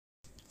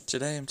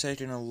Today I'm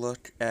taking a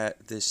look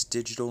at this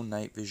digital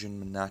night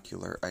vision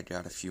monocular I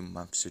got a few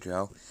months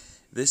ago.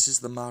 This is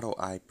the model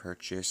I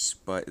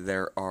purchased, but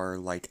there are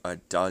like a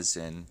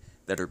dozen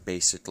that are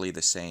basically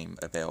the same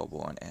available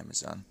on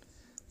Amazon.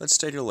 Let's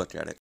take a look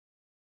at it.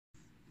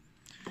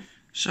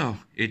 So,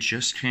 it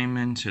just came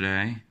in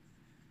today.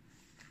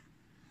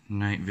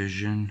 Night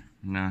vision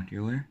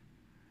monocular.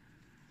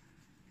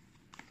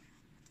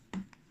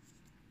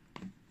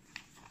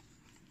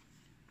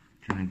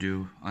 Gonna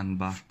do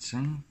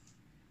unboxing.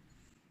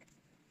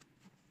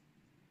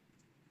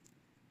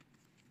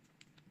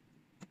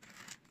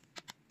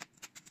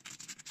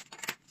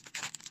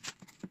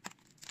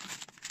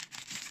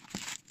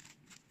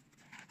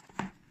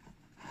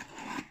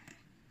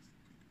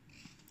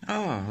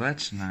 Oh,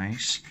 that's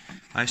nice.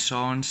 I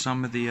saw in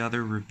some of the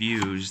other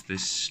reviews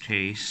this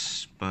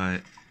case,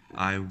 but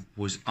I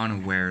was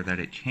unaware that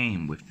it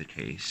came with the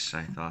case.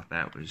 I thought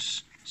that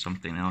was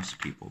something else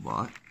people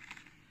bought.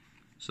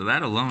 So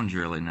that alone's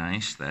really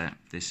nice, that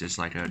this is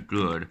like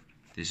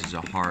this is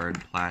a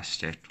hard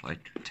plastic,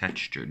 like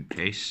textured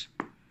case.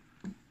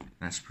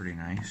 That's pretty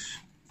nice.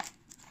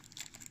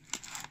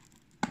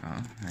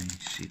 Oh, I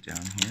see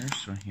down here,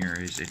 so here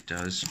it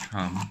does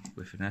come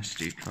with an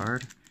SD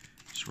card,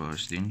 as well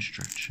as the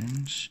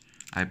instructions.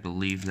 I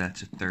believe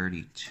that's a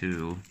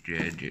 32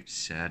 gig it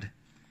said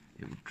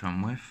it would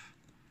come with.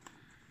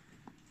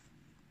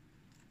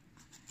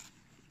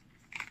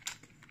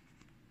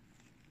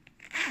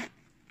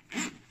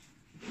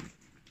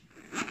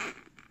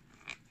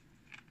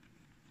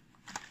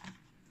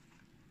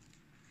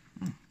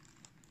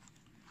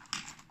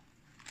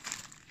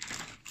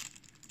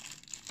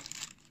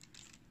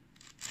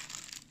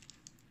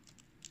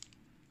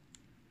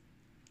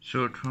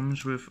 So it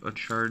comes with a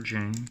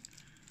charging,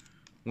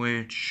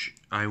 which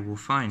I will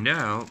find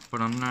out,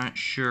 but I'm not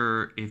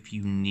sure if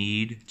you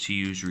need to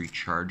use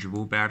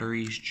rechargeable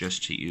batteries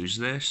just to use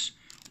this,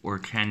 or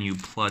can you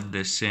plug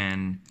this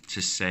in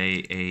to,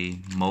 say, a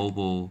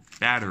mobile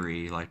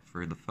battery, like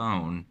for the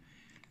phone,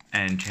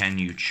 and can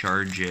you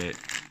charge it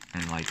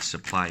and like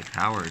supply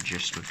power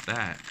just with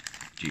that?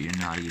 Do you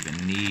not even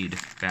need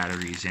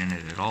batteries in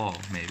it at all,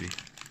 maybe?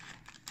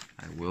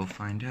 I will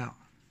find out.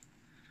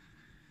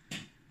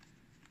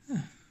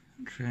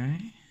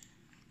 Okay.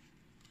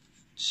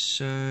 It's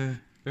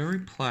very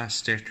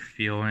plastic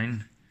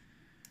feeling.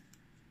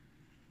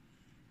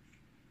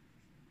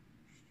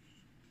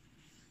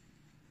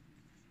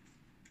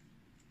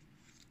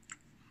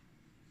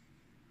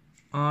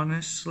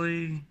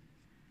 Honestly,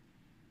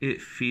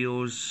 it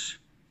feels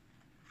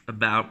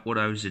about what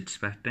I was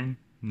expecting.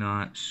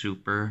 Not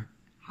super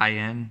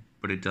high-end,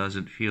 but it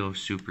doesn't feel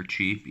super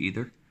cheap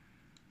either.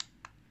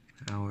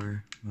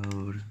 Power,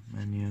 mode,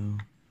 menu,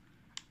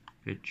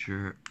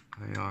 picture,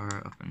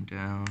 IR, up and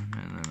down,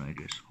 and then I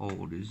just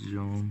hold to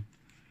zoom.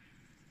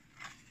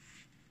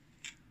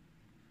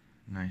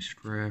 Nice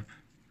grip.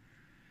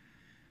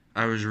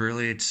 I was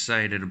really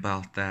excited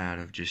about that,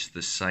 of just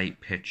the sight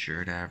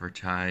picture it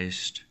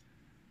advertised.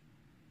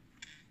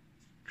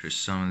 Because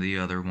some of the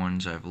other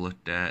ones I've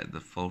looked at, the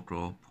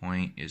focal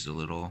point is a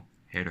little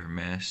hit or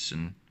miss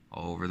and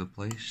all over the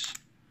place.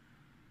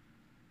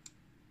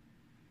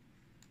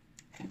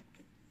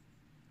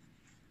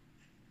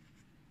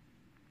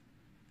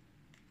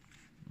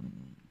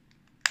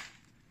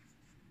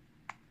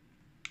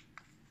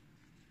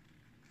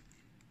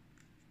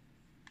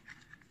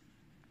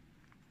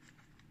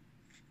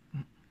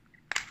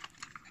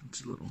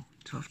 It's a little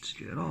tough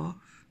to get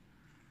off.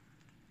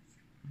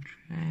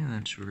 Okay,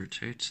 that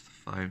rotates the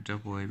 5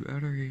 AA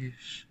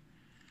batteries.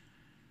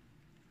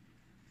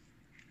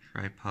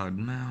 Tripod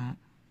mount.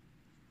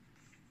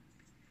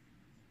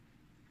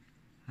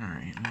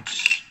 Alright,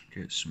 let's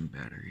get some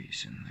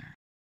batteries in there.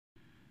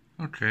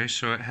 Okay,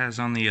 so it has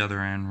on the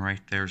other end,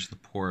 right there's the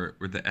port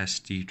where the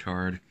SD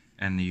card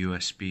and the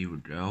USB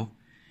would go.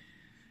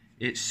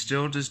 It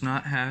still does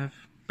not have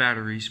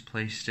batteries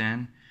placed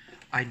in.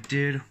 I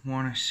did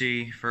want to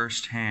see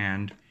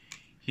firsthand,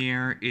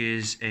 here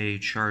is a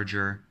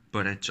charger,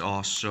 but it's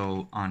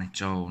also on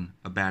its own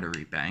a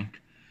battery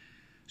bank.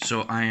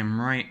 So I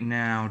am right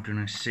now going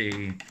to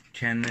see,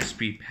 can this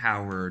be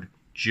powered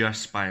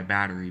just by a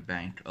battery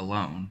bank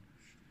alone,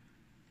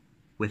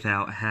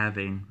 without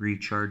having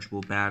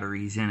rechargeable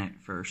batteries in it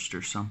first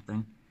or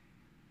something.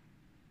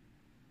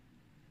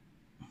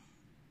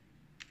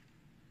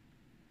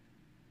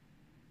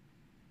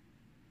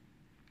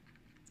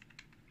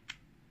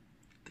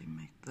 They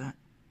make that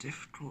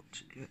difficult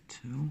to get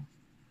to.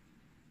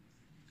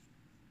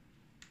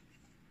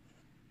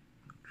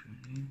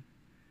 Okay.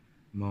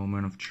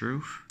 Moment of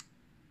truth.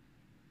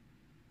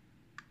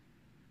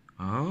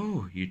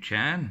 Oh, you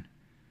can.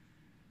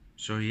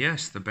 So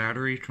yes, the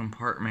battery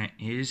compartment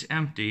is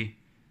empty,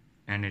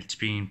 and it's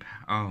being...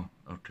 Oh,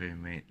 okay,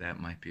 wait, that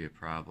might be a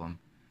problem.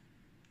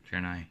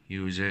 Can I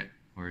use it,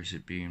 or is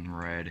it being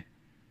read?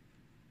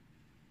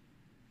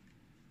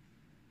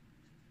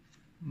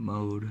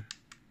 Mode.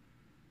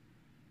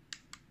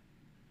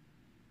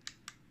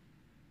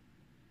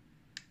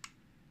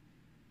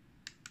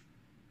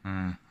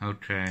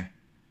 Okay.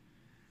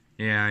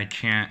 Yeah, I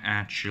can't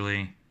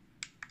actually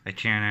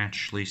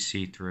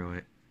see through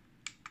it.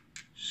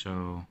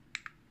 So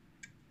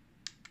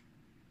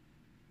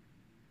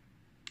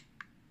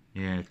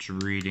yeah, it's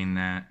reading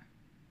that.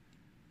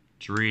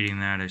 It's reading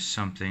that as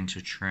something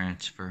to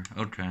transfer.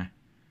 Okay.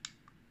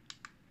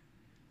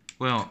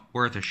 Well,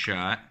 worth a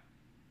shot.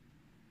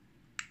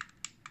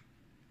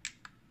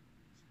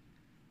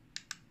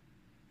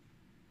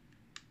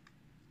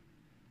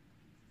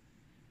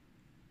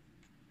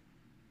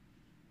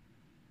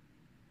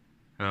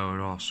 Oh,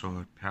 it also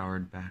had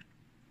powered back.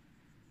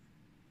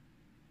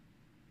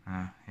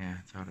 Yeah,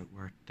 I thought it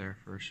worked there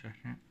for a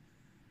second.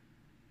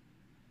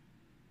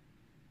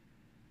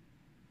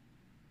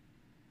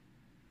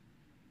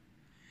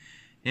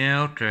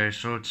 Yeah, okay,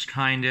 so it's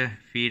kinda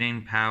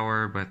feeding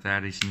power, but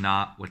that is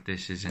not what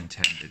this is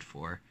intended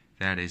for.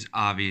 That is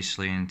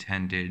obviously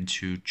intended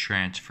to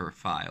transfer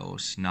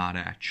files, not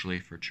actually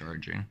for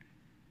charging.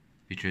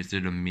 Because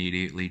it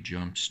immediately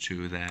jumps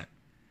to that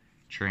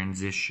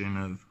transition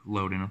of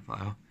loading a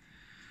file.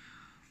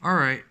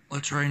 Alright,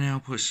 let's right now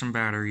put some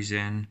batteries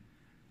in.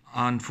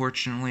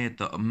 Unfortunately, at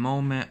the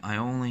moment, I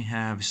only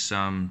have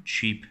some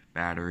cheap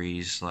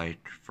batteries,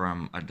 like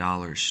from a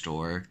dollar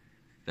store,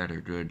 that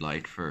are good,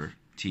 like for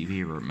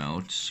TV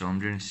remotes. So I'm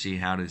going to see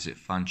how does it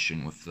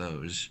function with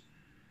those.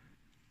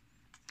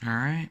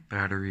 Alright,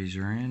 batteries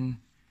are in.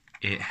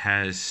 It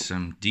has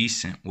some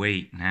decent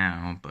weight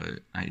now,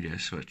 but I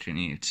guess what can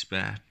you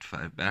expect?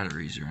 5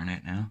 batteries are in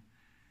it now.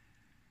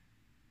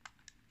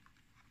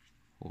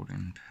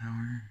 Holding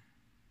power.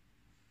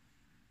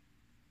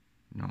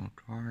 No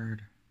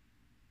card.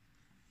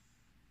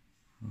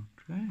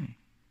 Okay.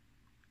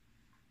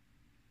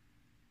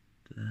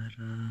 That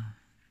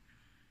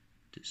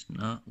does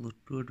not look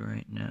good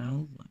right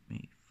now. Let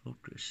me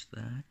focus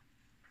that.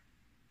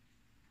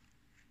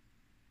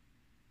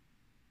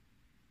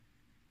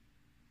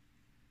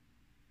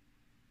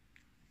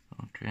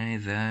 Okay,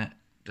 that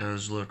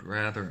does look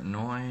rather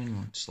annoying.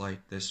 Looks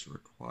like this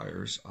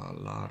requires a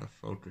lot of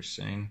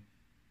focusing.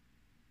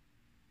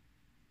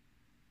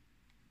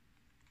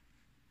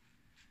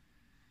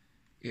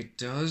 It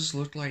does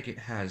look like it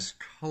has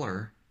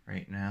color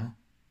right now.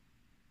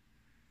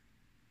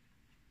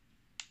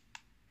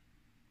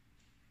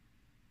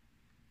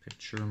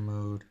 Picture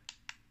mode,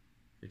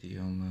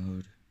 video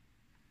mode.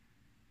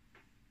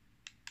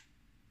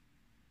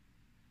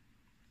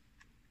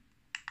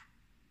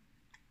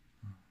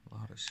 A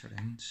lot of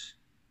settings.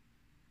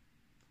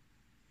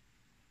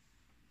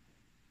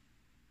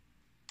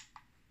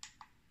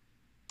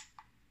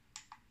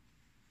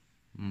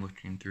 I'm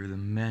looking through the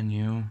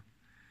menu.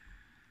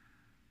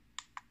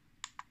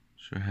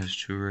 So it has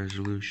 2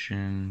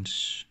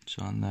 resolutions. It's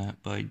on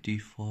that by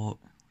default.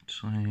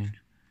 It's like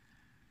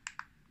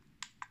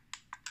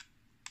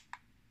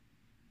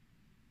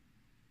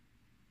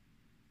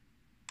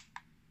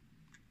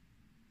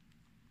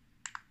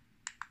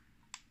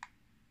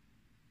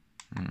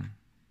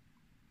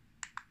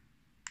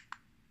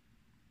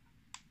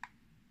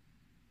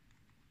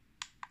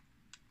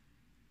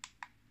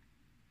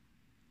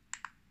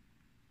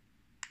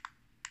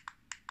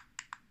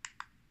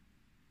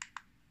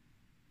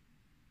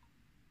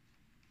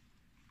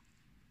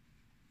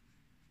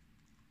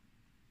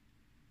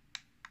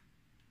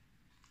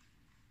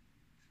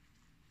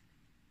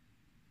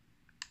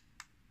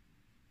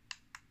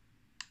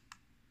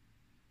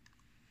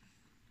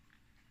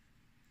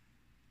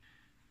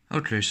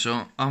okay,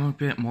 so I'm a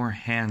bit more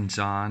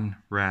hands-on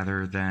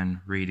rather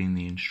than reading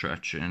the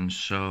instructions.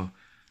 So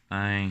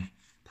I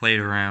played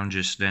around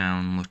just now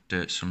and looked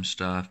at some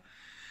stuff.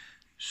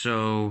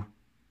 So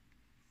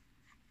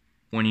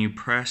when you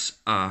press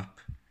up,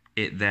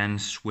 it then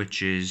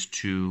switches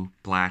to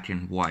black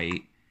and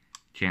white.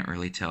 Can't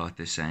really tell at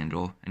this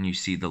angle. And you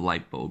see the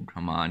light bulb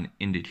come on,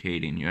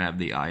 indicating you have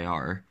the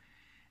IR.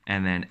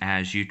 And then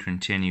as you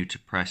continue to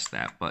press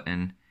that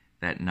button,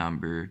 that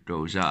number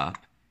goes up.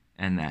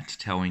 And that's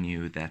telling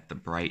you that the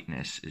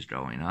brightness is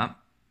going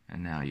up.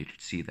 And now you can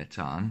see that's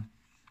on.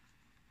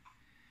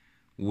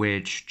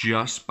 Which,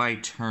 just by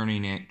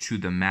turning it to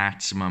the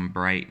maximum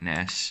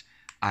brightness,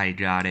 I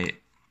got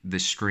it, the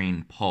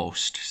screen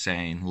pulsed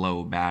saying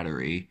low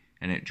battery,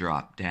 and it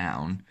dropped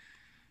down.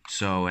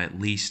 So at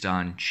least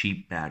on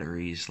cheap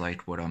batteries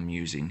like what I'm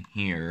using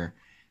here,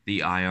 the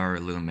IR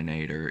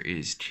illuminator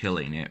is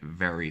killing it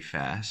very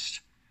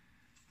fast.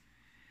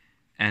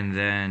 And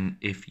then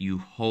if you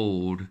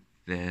hold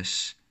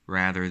this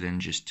rather than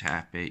just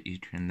tap it, you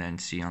can then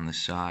see on the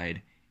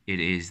side it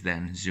is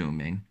then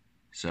zooming.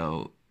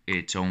 So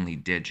it's only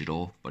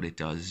digital, but it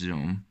does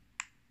zoom.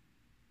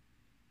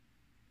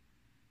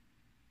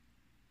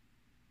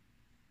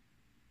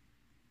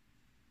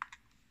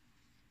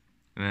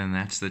 And then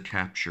that's the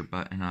capture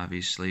button,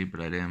 obviously, but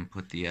I didn't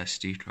put the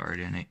SD card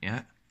in it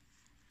yet.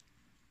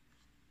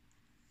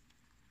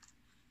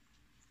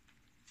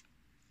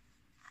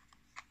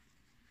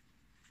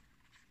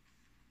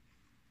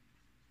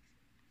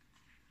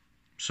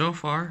 So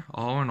far,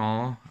 all in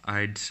all,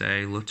 I'd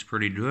say looks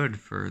pretty good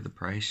for the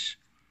price.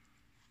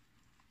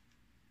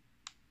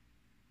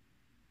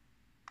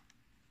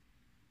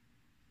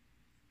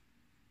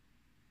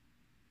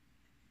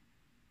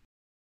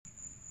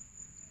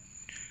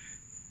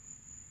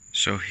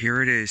 So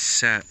here it is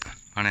set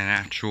on an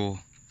actual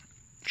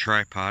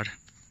tripod.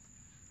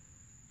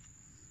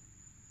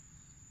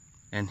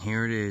 And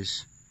here it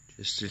is,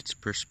 just its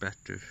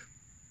perspective.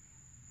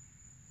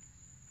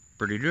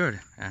 Pretty good,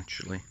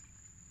 actually.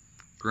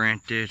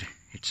 Granted,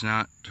 it's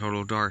not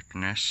total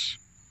darkness,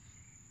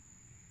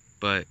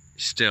 but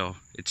still,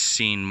 it's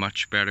seen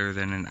much better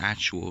than an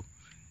actual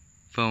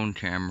phone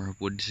camera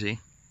would see.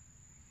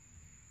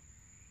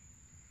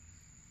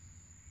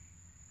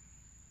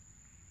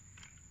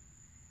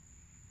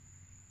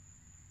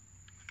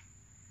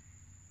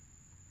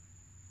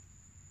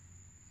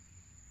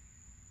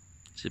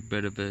 It's a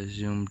bit of a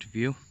zoomed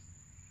view.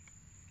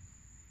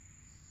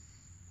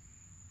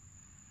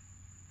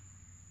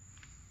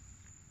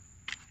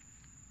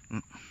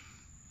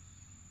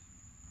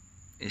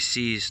 It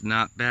sees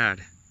not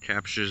bad.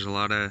 Captures a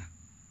lot of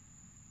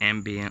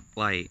ambient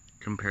light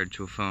compared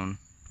to a phone.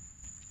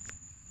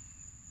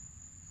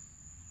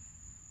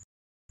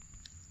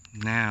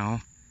 Now,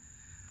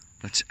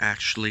 let's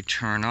actually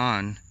turn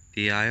on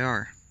the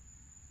IR.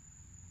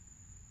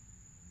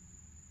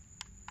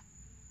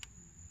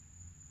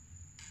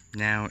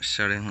 Now it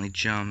suddenly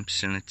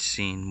jumps and it's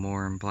seen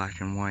more in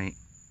black and white.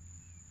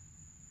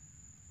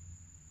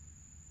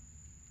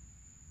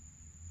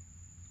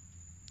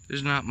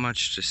 There's not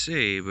much to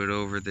see, but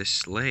over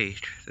this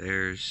light,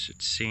 it's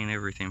seeing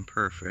everything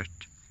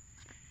perfect.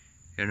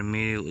 It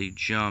immediately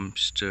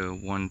jumps to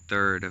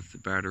 1/3 of the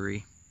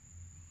battery.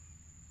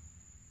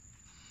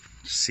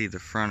 See the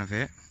front of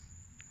it.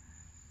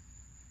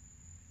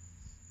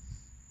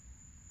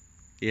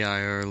 The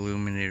IR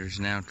illuminator is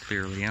now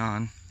clearly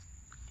on.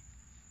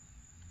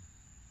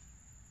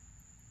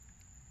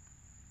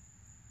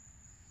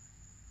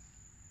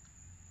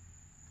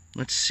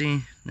 Let's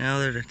see, now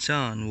that it's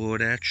on, will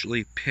it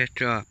actually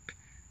pick up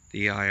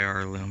the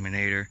IR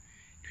illuminator?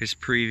 Because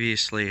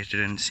previously it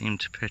didn't seem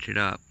to pick it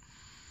up.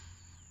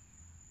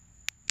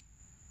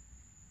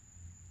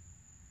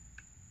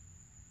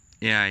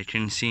 Yeah, I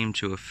can seem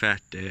to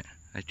affect it.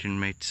 I can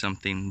make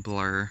something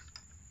blur.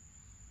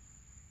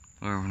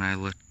 Or when I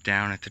look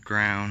down at the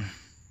ground,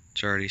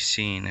 it's already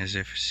seen as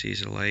if it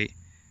sees a light.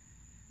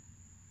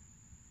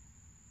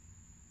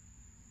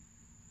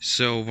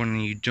 So when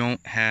you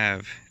don't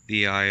have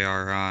the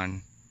IR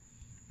on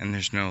and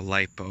there's no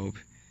light bulb,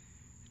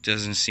 it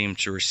doesn't seem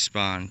to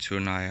respond to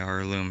an IR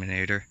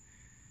illuminator.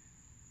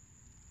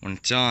 When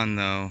it's on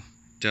though,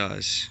 it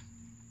does.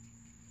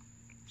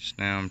 So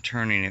now I'm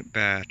turning it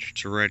back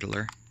to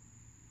regular.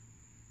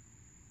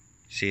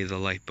 See, the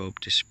light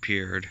bulb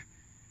disappeared.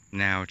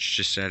 Now it's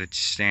just at its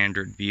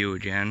standard view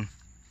again.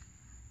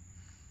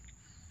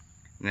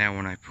 Now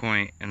when I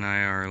point an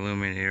IR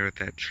illuminator at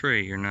that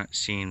tree, you're not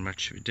seeing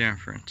much of a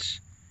difference.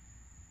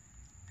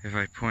 If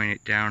I point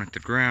it down at the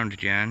ground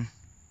again,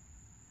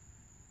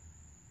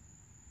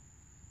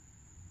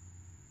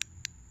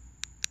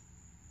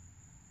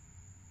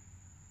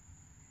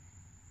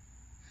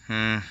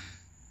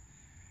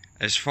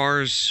 as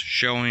far as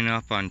showing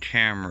up on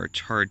camera,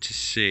 it's hard to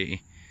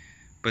see,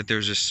 but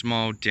there's a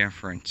small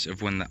difference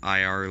of when the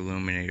IR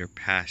illuminator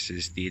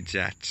passes the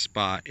exact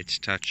spot it's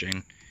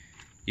touching.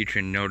 You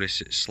can notice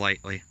it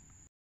slightly.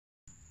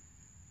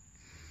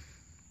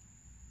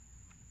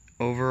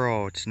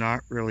 Overall, it's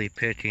not really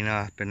picking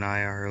up an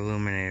IR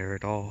illuminator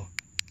at all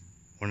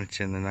when it's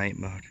in the night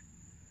mode.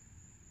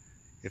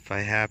 If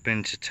I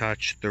happen to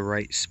touch the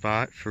right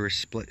spot for a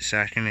split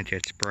second, it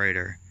gets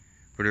brighter,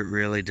 but it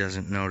really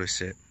doesn't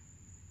notice it.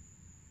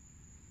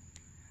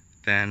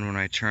 Then when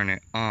I turn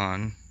it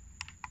on,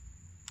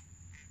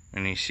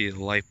 and you see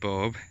the light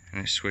bulb,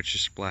 and it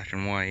switches to black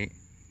and white.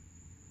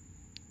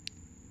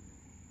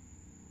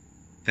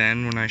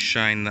 Then when I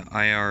shine the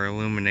IR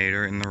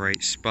illuminator in the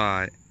right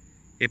spot,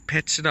 it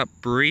picks it up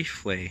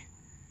briefly,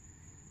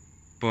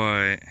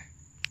 but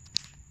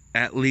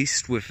at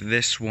least with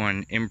this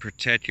one in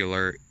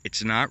particular,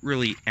 it's not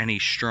really any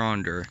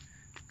stronger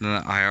than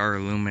the IR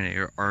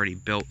illuminator already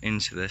built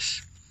into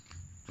this,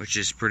 which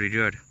is pretty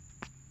good.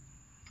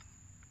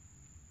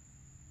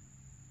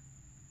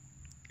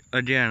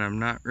 Again, I'm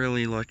not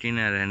really looking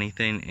at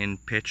anything in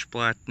pitch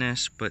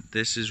blackness, but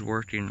this is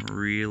working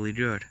really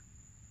good.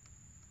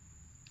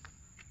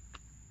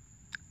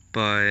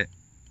 But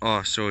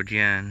also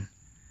again,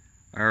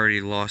 I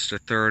already lost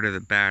 1/3 of the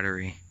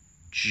battery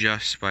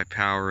just by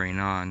powering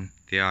on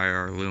the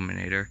IR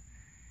illuminator.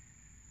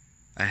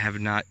 I have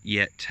not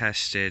yet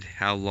tested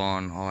how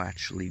long I'll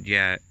actually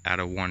get out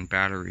of one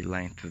battery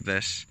length of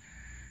this,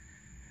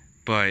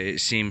 but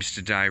it seems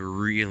to die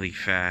really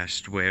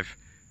fast with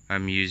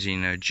I'm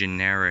using a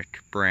generic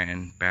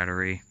brand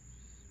battery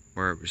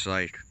where it was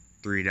like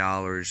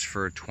 $3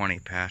 for a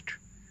 20-pack.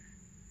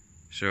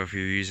 So if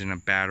you're using a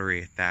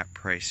battery at that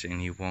pricing,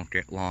 you won't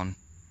get long.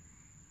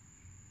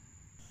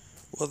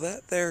 Well,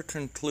 that there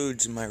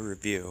concludes my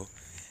review.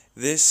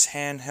 This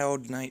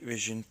handheld night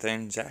vision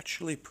thing's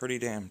actually pretty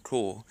damn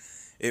cool.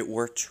 It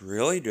works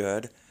really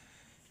good.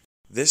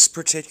 This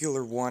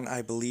particular one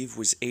I believe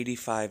was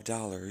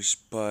 $85,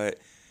 but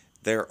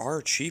there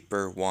are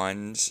cheaper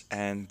ones,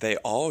 and they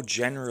all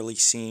generally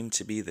seem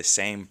to be the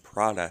same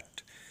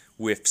product,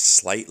 with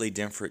slightly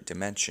different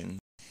dimensions.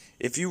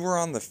 If you were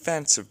on the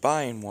fence of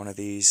buying one of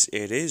these,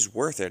 it is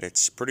worth it.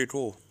 It's pretty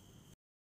cool.